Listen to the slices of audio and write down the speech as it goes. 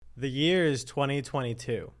The year is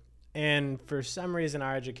 2022, and for some reason,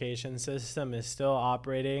 our education system is still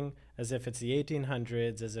operating as if it's the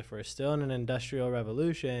 1800s, as if we're still in an industrial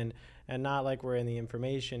revolution, and not like we're in the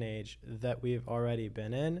information age that we've already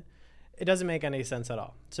been in. It doesn't make any sense at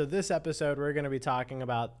all. So this episode, we're going to be talking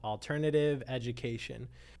about alternative education,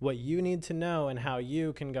 what you need to know and how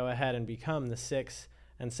you can go ahead and become the 6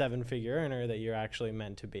 and 7 figure earner that you're actually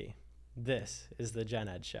meant to be. This is the Gen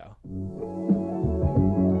Ed Show.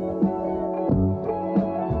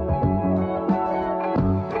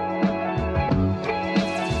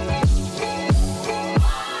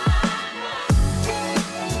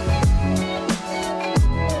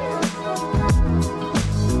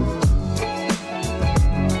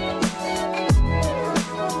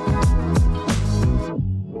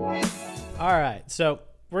 All right, so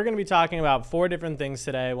we're going to be talking about 4 different things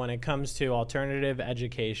today when it comes to alternative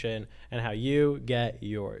education and how you get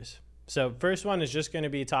yours. So first one is just going to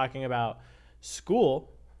be talking about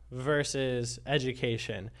school versus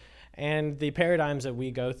education and the paradigms that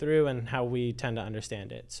we go through and how we tend to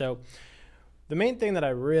understand it. So the main thing that I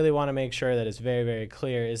really want to make sure that is very, very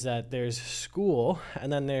clear is that there's school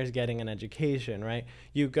and then there's getting an education, right?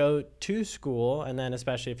 You go to school, and then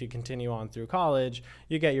especially if you continue on through college,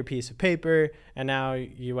 you get your piece of paper and now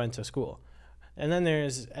you went to school. And then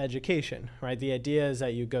there's education, right? The idea is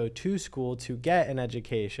that you go to school to get an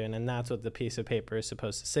education, and that's what the piece of paper is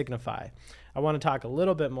supposed to signify. I want to talk a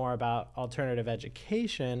little bit more about alternative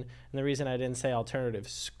education, and the reason I didn't say alternative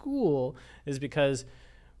school is because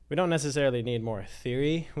we don't necessarily need more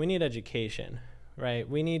theory. We need education, right?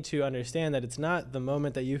 We need to understand that it's not the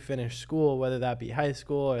moment that you finish school, whether that be high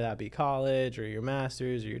school or that be college or your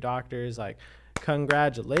master's or your doctor's, like,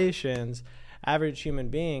 congratulations. Average human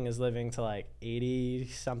being is living to like 80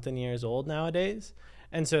 something years old nowadays.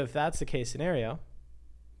 And so if that's the case scenario,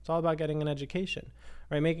 it's all about getting an education,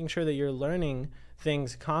 right? Making sure that you're learning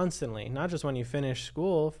things constantly, not just when you finish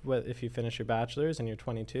school. If you finish your bachelor's and you're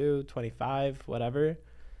 22, 25, whatever,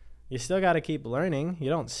 you still got to keep learning. You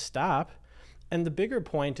don't stop. And the bigger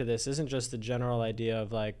point to this isn't just the general idea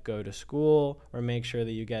of like go to school or make sure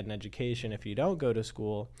that you get an education if you don't go to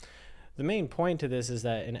school. The main point to this is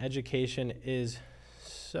that an education is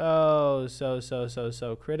so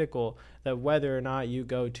critical, that whether or not you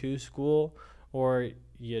go to school or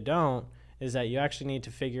you don't, is that you actually need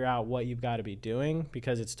to figure out what you've got to be doing,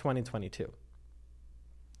 because it's 2022.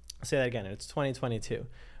 I'll say that again, it's 2022,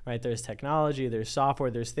 right? There's technology, there's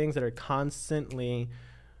software, there's things that are constantly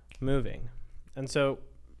moving. And so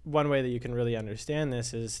one way that you can really understand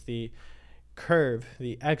this is the curve,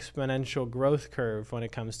 the exponential growth curve when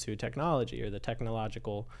it comes to technology, or the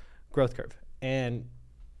technological growth curve. And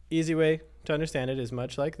easy way to understand it is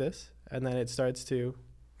much like this, and then it starts to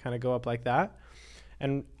kind of go up like that.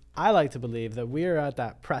 And I like to believe that we are at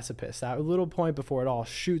that precipice, that little point before it all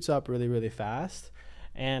shoots up really, really fast.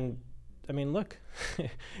 And I mean, look,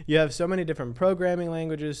 you have so many different programming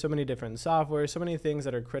languages, so many different software, so many things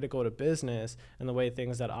that are critical to business and the way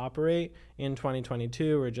things that operate in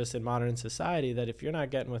 2022 or just in modern society, that if you're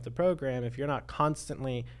not getting with the program, if you're not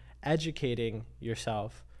constantly educating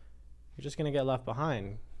yourself, you're just going to get left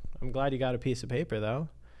behind. I'm glad you got a piece of paper though,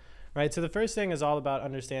 right? So the first thing is all about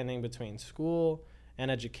understanding between school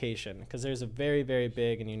and education, because there's a very, very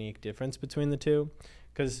big and unique difference between the two.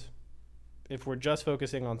 Because if we're just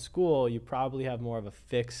focusing on school, you probably have more of a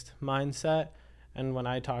fixed mindset. And when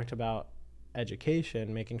I talked about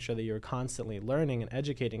education, making sure that you're constantly learning and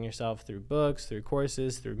educating yourself through books, through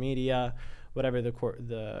courses, through media, whatever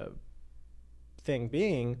the thing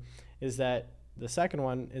being, is that the second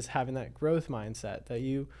one is having that growth mindset,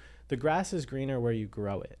 that the grass is greener where you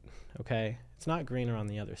grow it, okay? It's not greener on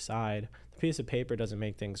the other side. The piece of paper doesn't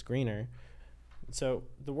make things greener. So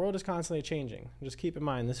the world is constantly changing. Just keep in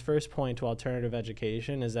mind, this first point to alternative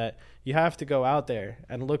education is that you have to go out there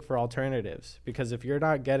and look for alternatives, because if you're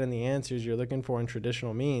not getting the answers you're looking for in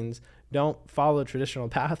traditional means, don't follow traditional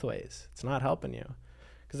pathways. It's not helping you.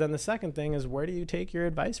 Because then the second thing is, where do you take your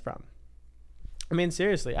advice from? I mean,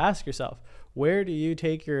 seriously, ask yourself, where do you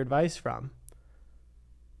take your advice from?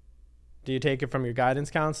 Do you take it from your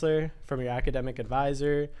guidance counselor, from your academic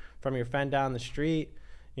advisor, from your friend down the street?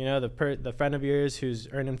 You know, the friend of yours who's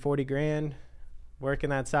earning 40 grand,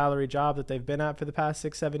 working that salary job that they've been at for the past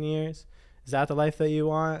 6-7 years. Is that the life that you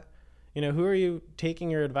want? You know, who are you taking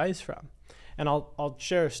your advice from? And I'll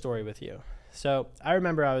share a story with you. So I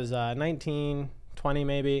remember I was 19, 20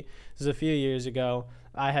 maybe. This is a few years ago.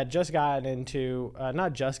 I had just gotten into,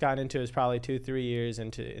 not just gotten into, it was probably 2-3 years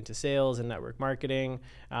into sales and network marketing,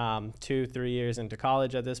 2-3 years into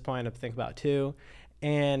college at this point, I think about 2.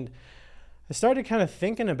 And I started kind of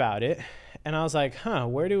thinking about it, And I was like,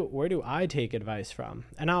 where do I take advice from?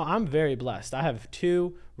 And now I'm very blessed. I have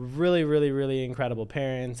two really, really, really incredible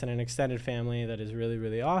parents and an extended family that is really,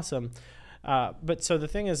 really awesome. But so the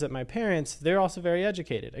thing is that my parents, they're also very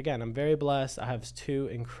educated. Again, I'm very blessed. I have two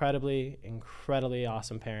incredibly, incredibly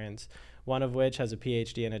awesome parents, one of which has a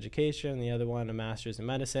PhD in education, the other one a master's in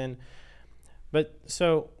medicine. But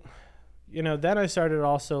so, then I started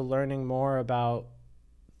also learning more about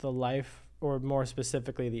the life, or more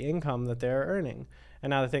specifically the income that they're earning. And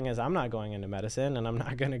now the thing is, I'm not going into medicine and I'm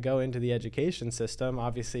not going to go into the education system.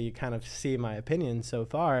 Obviously, you kind of see my opinion so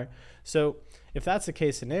far. So if that's the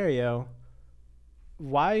case scenario,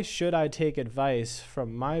 why should I take advice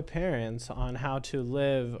from my parents on how to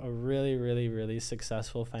live a really, really, really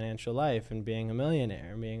successful financial life and being a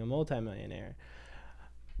millionaire, being a multimillionaire?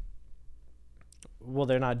 Well,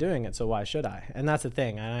 they're not doing it, so why should I? And that's the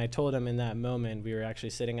thing. And I told him in that moment, we were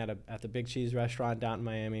actually sitting at the Big Cheese restaurant down in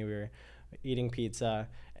Miami. We were eating pizza,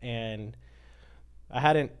 and I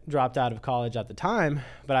hadn't dropped out of college at the time,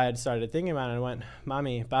 but I had started thinking about it, and I went,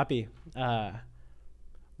 Mommy, Papi,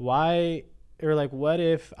 why, or like, what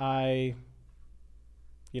if I,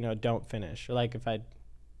 don't finish? Or like if I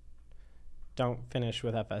don't finish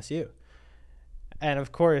with FSU? And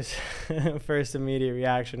of course, first immediate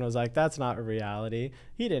reaction was like, that's not a reality.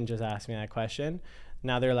 He didn't just ask me that question.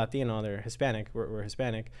 Now they're Latino, they're Hispanic, we're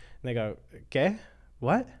Hispanic. And they go, okay,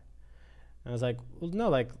 what? And I was like, well, no,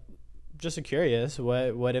 like, just curious,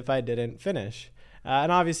 what if I didn't finish?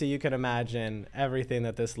 And obviously you can imagine everything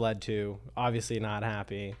that this led to, obviously not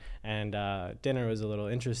happy. And dinner was a little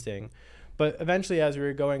interesting. But eventually, as we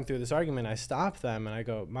were going through this argument, I stopped them and I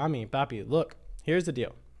go, Mommy, Papi, look, here's the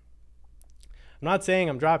deal. I'm not saying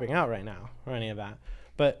I'm dropping out right now or any of that,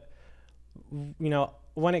 but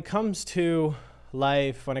when it comes to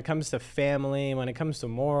life, when it comes to family, when it comes to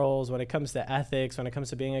morals, when it comes to ethics, when it comes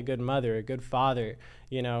to being a good mother, a good father,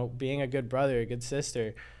 being a good brother, a good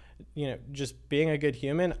sister, just being a good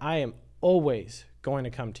human, I am always going to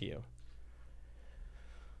come to you.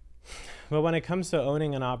 But when it comes to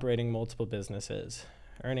owning and operating multiple businesses,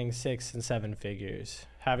 earning 6 and 7 figures,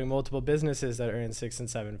 having multiple businesses that earn 6 and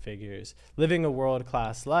 7 figures, living a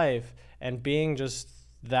world-class life, and being just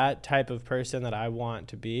that type of person that I want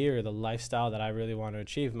to be, or the lifestyle that I really want to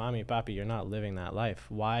achieve, Mommy, Papi, you're not living that life.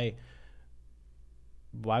 Why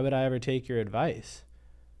would I ever take your advice?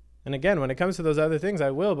 And again, when it comes to those other things,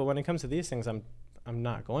 I will, but when it comes to these things, I'm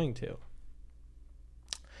not going to.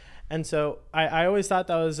 And so I always thought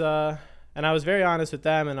that was, and I was very honest with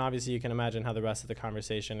them, and obviously you can imagine how the rest of the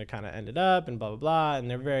conversation it kind of ended up, and blah, blah, blah, and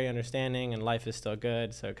they're very understanding, and life is still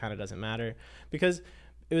good, so it kind of doesn't matter. Because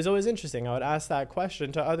it was always interesting. I would ask that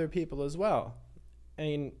question to other people as well. I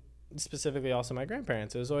mean, specifically also my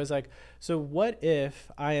grandparents. It was always like, so what if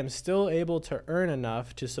I am still able to earn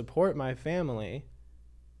enough to support my family,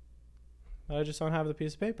 but I just don't have the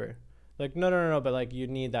piece of paper? Like, no, but like you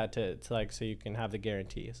need that to like, so you can have the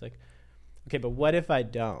guarantee. It's like, okay, but what if I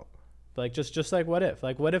don't? Like, just like what if?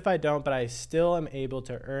 Like, what if I don't, but I still am able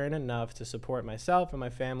to earn enough to support myself and my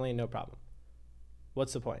family? No problem.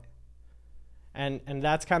 What's the point? And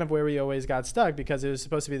that's kind of where we always got stuck, because it was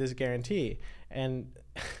supposed to be this guarantee. And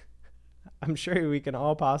I'm sure we can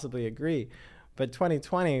all possibly agree. But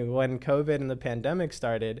 2020, when COVID and the pandemic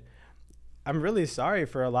started, I'm really sorry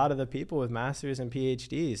for a lot of the people with masters and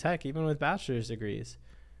PhDs, heck, even with bachelor's degrees.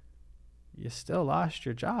 You still lost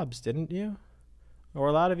your jobs, didn't you? Or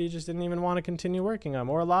a lot of you just didn't even want to continue working on them.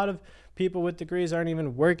 Or a lot of people with degrees aren't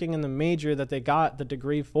even working in the major that they got the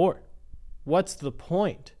degree for. What's the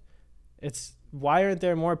point? Why aren't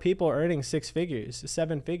there more people earning 6 figures,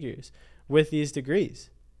 7 figures with these degrees?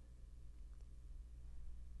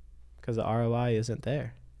 Because the ROI isn't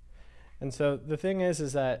there. And so the thing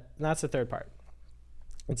is that, and that's the third part.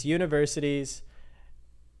 It's universities,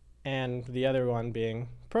 and the other one being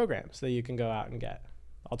programs that you can go out and get.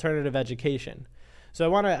 Alternative education. So I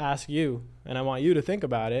want to ask you, and I want you to think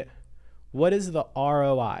about it, what is the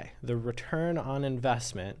ROI, the return on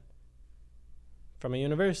investment from a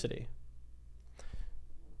university?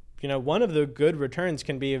 One of the good returns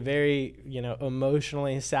can be a very,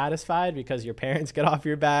 emotionally satisfied, because your parents get off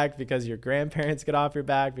your back, because your grandparents get off your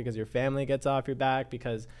back, because your family gets off your back,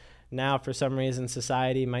 because now for some reason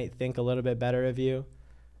society might think a little bit better of you.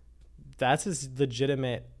 That's a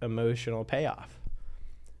legitimate emotional payoff.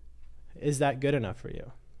 Is that good enough for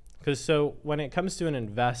you? Because so when it comes to an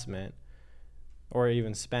investment or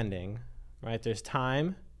even spending, right, there's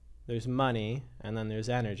time, there's money, and then there's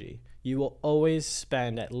energy. You will always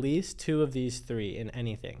spend at least 2 of these 3 in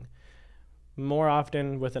anything. More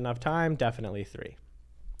often with enough time, definitely 3.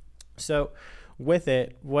 So with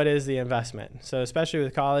it, what is the investment? So especially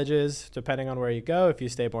with colleges, depending on where you go, if you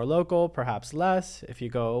stay more local, perhaps less. If you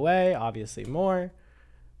go away, obviously more.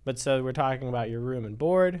 But so we're talking about your room and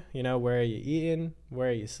board, where are you eating? Where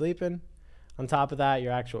are you sleeping? On top of that,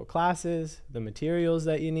 your actual classes, the materials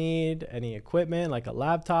that you need, any equipment like a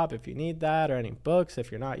laptop if you need that, or any books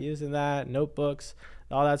if you're not using that, notebooks,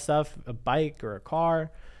 all that stuff, a bike or a car,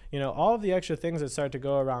 all of the extra things that start to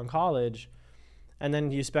go around college. And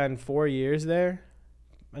then you spend 4 years there,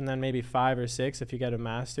 and then maybe 5 or 6 if you get a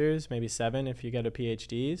master's, maybe 7 if you get a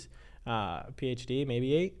PhD,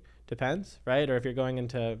 maybe 8, depends, right? Or if you're going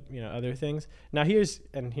into other things. Now here's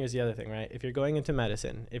the other thing, right? If you're going into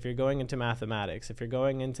medicine, if you're going into mathematics, if you're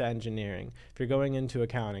going into engineering, if you're going into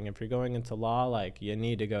accounting, if you're going into law, like, you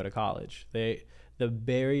need to go to college. The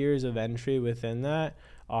barriers of entry within that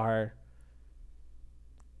are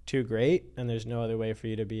too great, and there's no other way for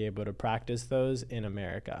you to be able to practice those in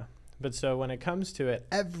America. But so when it comes to it,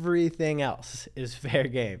 everything else is fair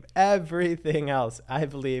game. Everything else, I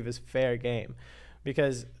believe, is fair game.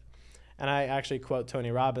 Because, and I actually quote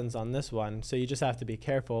Tony Robbins on this one, so you just have to be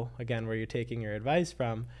careful, again, where you're taking your advice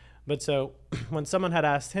from. But so when someone had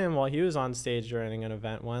asked him while he was on stage during an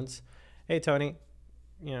event once, hey, Tony,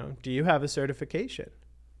 do you have a certification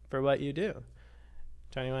for what you do?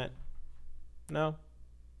 Tony went, no.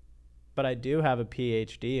 But I do have a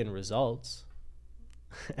PhD in results.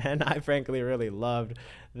 And I frankly really loved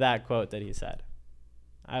that quote that he said.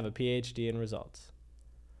 I have a PhD in results.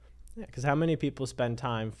 Yeah, because how many people spend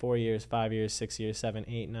time, 4 years, 5 years, 6 years, 7,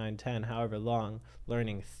 8, 9, 10, however long,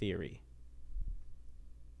 learning theory?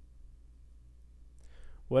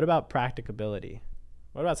 What about practicability?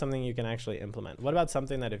 What about something you can actually implement? What about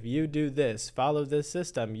something that if you do this, follow this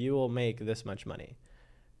system, you will make this much money?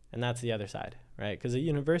 And that's the other side, right? Because a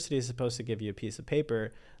university is supposed to give you a piece of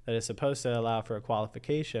paper that is supposed to allow for a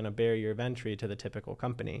qualification, a barrier of entry to the typical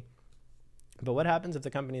company. But what happens if the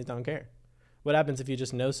companies don't care? What happens if you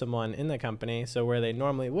just know someone in the company, so where they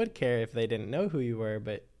normally would care if they didn't know who you were,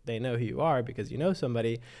 but they know who you are because you know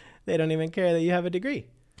somebody, they don't even care that you have a degree.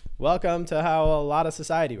 Welcome to how a lot of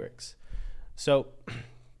society works. So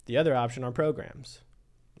the other option are programs.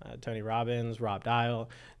 Tony Robbins, Rob Dial,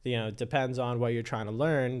 depends on what you're trying to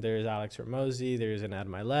learn. There's Alex Hormozi, there's an Ed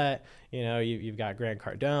Milet, you've got Grant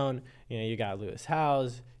Cardone, you got Lewis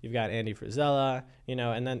Howes, you've got Andy Frisella,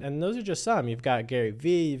 and those are just some. You've got Gary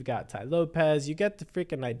Vee, you've got Ty Lopez. You get the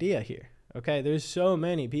freaking idea here, okay? There's so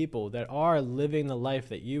many people that are living the life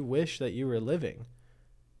that you wish that you were living.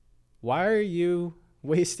 Why are you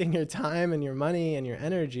wasting your time and your money and your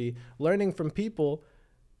energy learning from people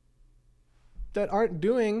that aren't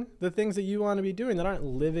doing the things that you want to be doing, that aren't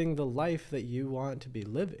living the life that you want to be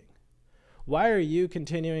living? Why are you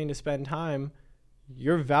continuing to spend time,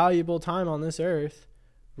 your valuable time on this earth,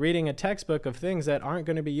 reading a textbook of things that aren't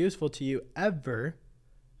going to be useful to you ever,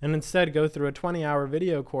 and instead go through a 20-hour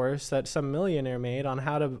video course that some millionaire made on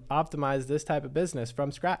how to optimize this type of business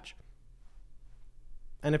from scratch?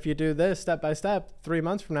 And if you do this step by step, 3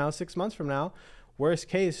 months from now, 6 months from now, worst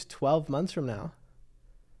case, 12 months from now,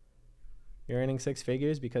 you're earning 6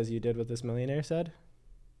 figures because you did what this millionaire said,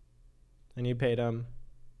 and you paid him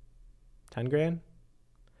 10 grand.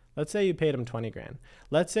 Let's say you paid him 20 grand.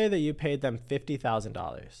 Let's say that you paid them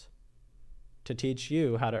 $50,000 to teach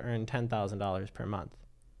you how to earn $10,000 per month.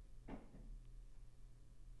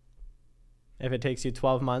 If it takes you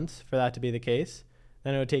 12 months for that to be the case,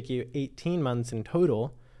 then it would take you 18 months in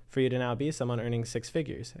total for you to now be someone earning 6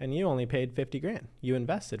 figures, and you only paid 50 grand. You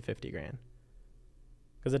invested 50 grand.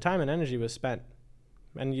 Because the time and energy was spent,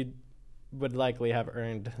 and you would likely have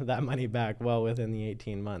earned that money back well within the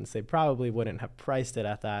 18 months. They probably wouldn't have priced it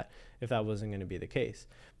at that if that wasn't going to be the case.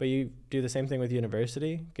 But you do the same thing with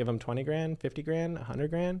university, give them 20 grand, 50 grand,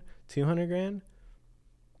 100 grand, 200 grand,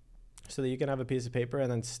 so that you can have a piece of paper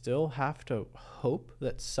and then still have to hope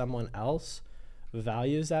that someone else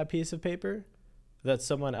values that piece of paper, that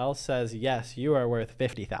someone else says, yes, you are worth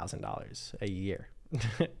 $50,000 a year.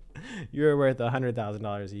 You're worth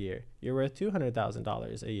 $100,000 a year. You're worth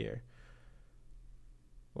 $200,000 a year.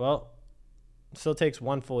 Well, it still takes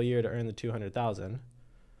 1 full year to earn the $200,000.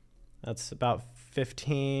 That's about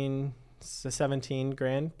 15 to 17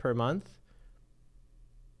 grand per month.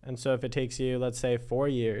 And so if it takes you, let's say, 4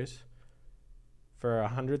 years for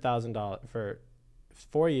 $100,000, for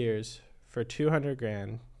 4 years for 200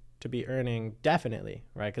 grand to be earning definitely,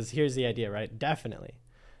 right? Because here's the idea, right? Definitely.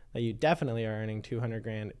 That you definitely are earning 200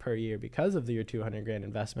 grand per year because of your 200 grand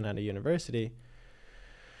investment at a university.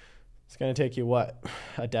 It's going to take you, what,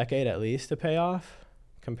 a decade at least to pay off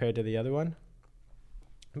compared to the other one?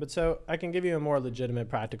 But so I can give you a more legitimate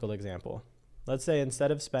practical example. Let's say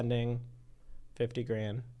instead of spending 50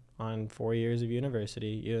 grand on 4 years of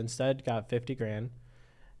university. You instead got 50 grand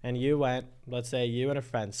and you went, let's say you and a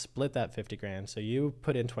friend split that 50 grand. So you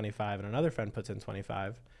put in 25 and another friend puts in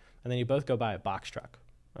 25, and then you both go buy a box truck.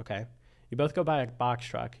 Okay. You both go buy a box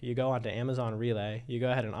truck. You go onto Amazon Relay. You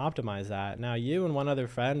go ahead and optimize that. Now you and one other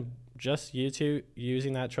friend, just you two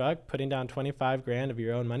using that truck, putting down 25 grand of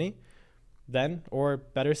your own money. Then, or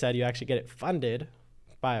better said, you actually get it funded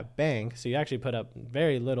by a bank. So you actually put up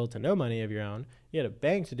very little to no money of your own. You get a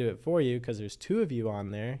bank to do it for you because there's two of you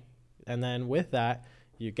on there. And then with that,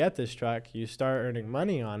 you get this truck, you start earning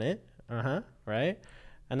money on it. Right?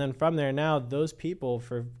 And then from there, now those people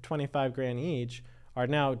for 25 grand each are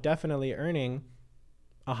now definitely earning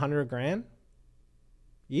 100 grand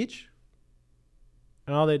each.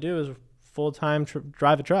 And all they do is full-time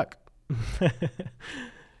drive a truck.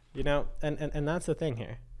 You know, and that's the thing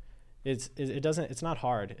here. It's not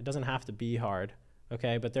hard. It doesn't have to be hard.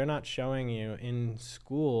 Okay. But they're not showing you in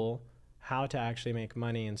school how to actually make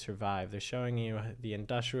money and survive. They're showing you the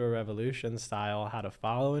Industrial Revolution style, how to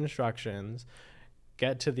follow instructions,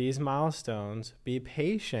 get to these milestones, be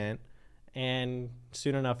patient, and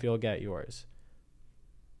soon enough you'll get yours.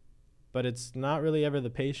 But it's not really ever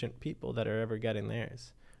the patient people that are ever getting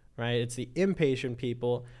theirs, right? It's the impatient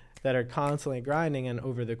people that are constantly grinding and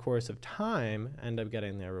over the course of time end up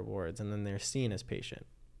getting their rewards, and then they're seen as patient.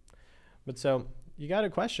 But so you got a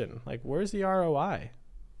question, like, where's the ROI?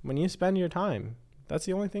 When you spend your time, that's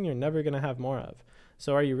the only thing you're never going to have more of.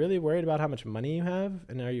 So are you really worried about how much money you have?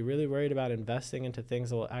 And are you really worried about investing into things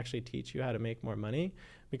that will actually teach you how to make more money?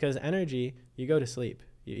 Because energy, you go to sleep.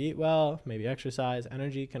 You eat well, maybe exercise.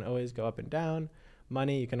 Energy can always go up and down.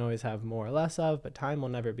 Money, you can always have more or less of, but time will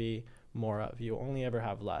never be more of. You only ever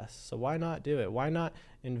have less. So why not do it? Why not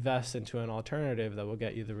invest into an alternative that will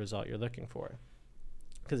get you the result you're looking for?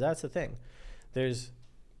 Because that's the thing.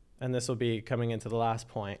 And this will be coming into the last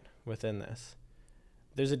point within this.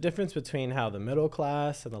 There's a difference between how the middle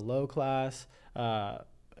class and the low class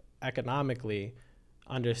economically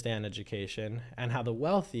understand education and how the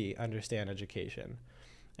wealthy understand education.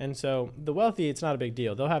 And so the wealthy, it's not a big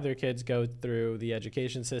deal. They'll have their kids go through the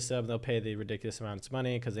education system. They'll pay the ridiculous amounts of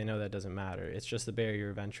money because they know that doesn't matter. It's just the barrier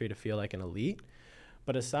of entry to feel like an elite.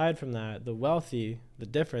 But aside from that, the wealthy, the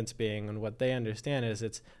difference being and what they understand is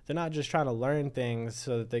they're not just trying to learn things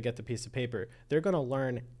so that they get the piece of paper. They're going to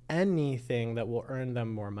learn anything that will earn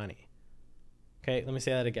them more money. Okay, let me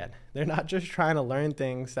say that again. They're not just trying to learn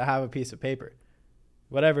things to have a piece of paper,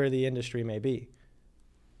 whatever the industry may be.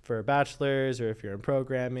 For a bachelor's, or if you're in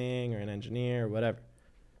programming or an engineer or whatever.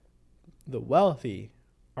 The wealthy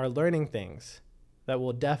are learning things that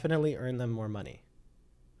will definitely earn them more money.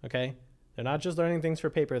 Okay? They're not just learning things for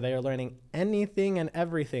paper. They are learning anything and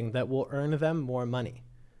everything that will earn them more money.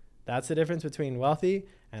 That's the difference between wealthy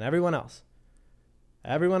and everyone else.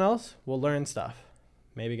 Everyone else will learn stuff.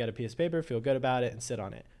 Maybe get a piece of paper, feel good about it, and sit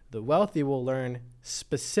on it. The wealthy will learn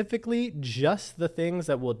specifically just the things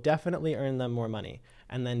that will definitely earn them more money,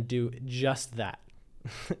 and then do just that.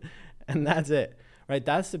 And that's it, right?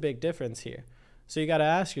 That's the big difference here. So you got to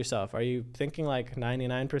ask yourself, are you thinking like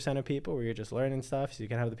 99% of people where you're just learning stuff so you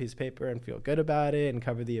can have the piece of paper and feel good about it and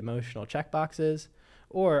cover the emotional check boxes?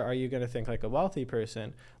 Or are you going to think like a wealthy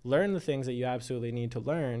person, learn the things that you absolutely need to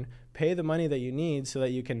learn, pay the money that you need so that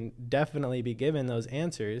you can definitely be given those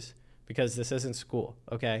answers, because this isn't school,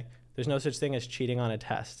 okay? There's no such thing as cheating on a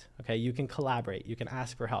test, okay? You can collaborate. You can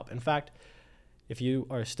ask for help. In fact, if you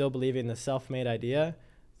are still believing the self-made idea,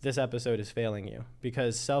 this episode is failing you,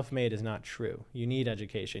 because self-made is not true. You need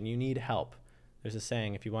education. You need help. There's a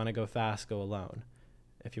saying, if you want to go fast, go alone.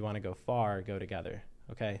 If you want to go far, go together.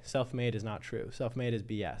 Okay? Self-made is not true. Self-made is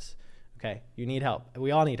BS. Okay? You need help.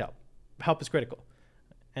 We all need help. Help is critical.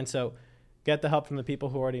 And so get the help from the people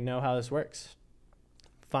who already know how this works.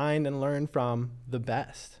 Find and learn from the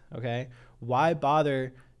best. Okay? Why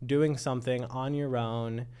bother doing something on your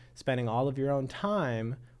own, spending all of your own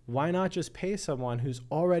time? Why not just pay someone who's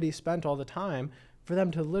already spent all the time for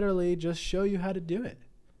them to literally just show you how to do it?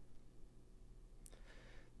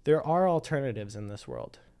 There are alternatives in this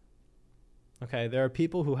world. Okay, there are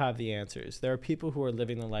people who have the answers. There are people who are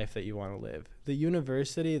living the life that you want to live. The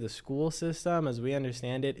university, the school system, as we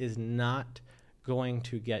understand it, is not going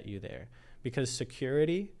to get you there, because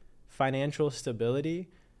security, financial stability,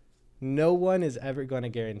 no one is ever going to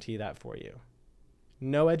guarantee that for you.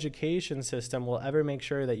 No education system will ever make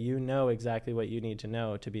sure that you know exactly what you need to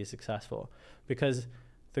know to be successful, because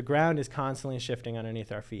the ground is constantly shifting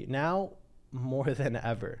underneath our feet. Now, more than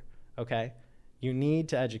ever, okay? You need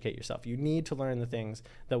to educate yourself. You need to learn the things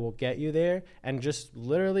that will get you there, and just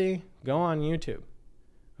literally go on YouTube,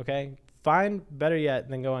 okay? Better yet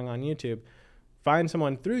than going on YouTube, find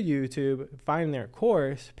someone through YouTube, find their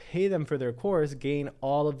course, pay them for their course, gain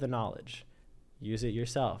all of the knowledge. Use it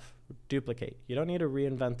yourself. Duplicate. You don't need to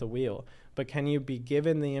reinvent the wheel, but can you be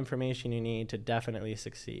given the information you need to definitely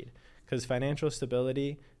succeed? Because financial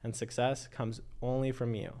stability and success comes only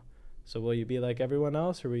from you. So will you be like everyone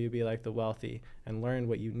else, or will you be like the wealthy and learn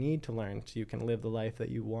what you need to learn so you can live the life that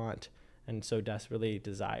you want and so desperately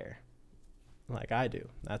desire? Like I do.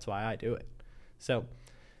 That's why I do it. So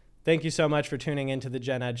thank you so much for tuning into the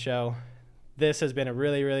Gen Ed Show. This has been a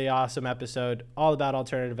really, really awesome episode all about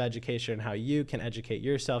alternative education and how you can educate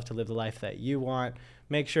yourself to live the life that you want.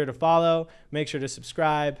 Make sure to follow, make sure to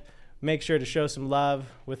subscribe, make sure to show some love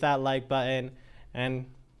with that like button, and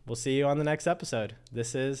we'll see you on the next episode.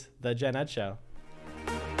 This is the Gen Ed Show.